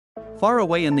Far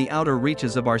away in the outer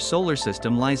reaches of our solar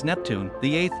system lies Neptune,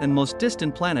 the eighth and most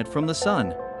distant planet from the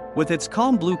Sun. With its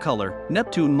calm blue color,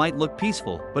 Neptune might look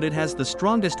peaceful, but it has the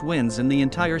strongest winds in the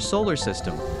entire solar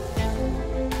system.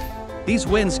 These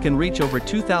winds can reach over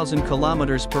 2,000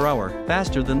 kilometers per hour,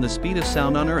 faster than the speed of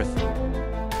sound on Earth.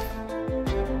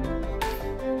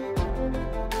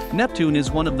 Neptune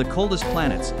is one of the coldest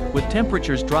planets, with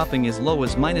temperatures dropping as low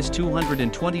as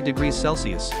 -220 degrees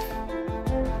Celsius.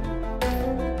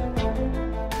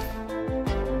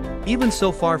 Even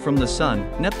so far from the Sun,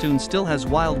 Neptune still has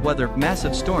wild weather,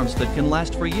 massive storms that can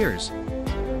last for years.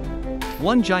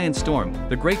 One giant storm,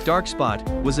 the Great Dark Spot,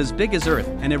 was as big as Earth,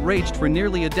 and it raged for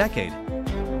nearly a decade.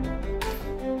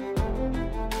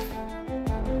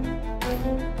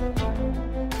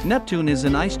 Neptune is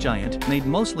an ice giant made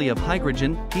mostly of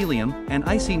hydrogen, helium, and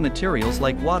icy materials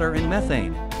like water and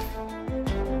methane.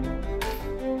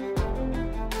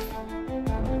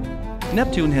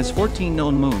 Neptune has 14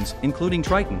 known moons, including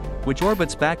Triton, which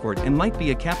orbits backward and might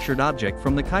be a captured object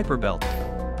from the Kuiper Belt.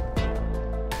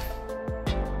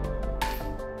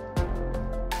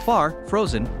 Far,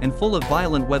 frozen, and full of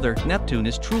violent weather, Neptune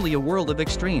is truly a world of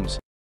extremes.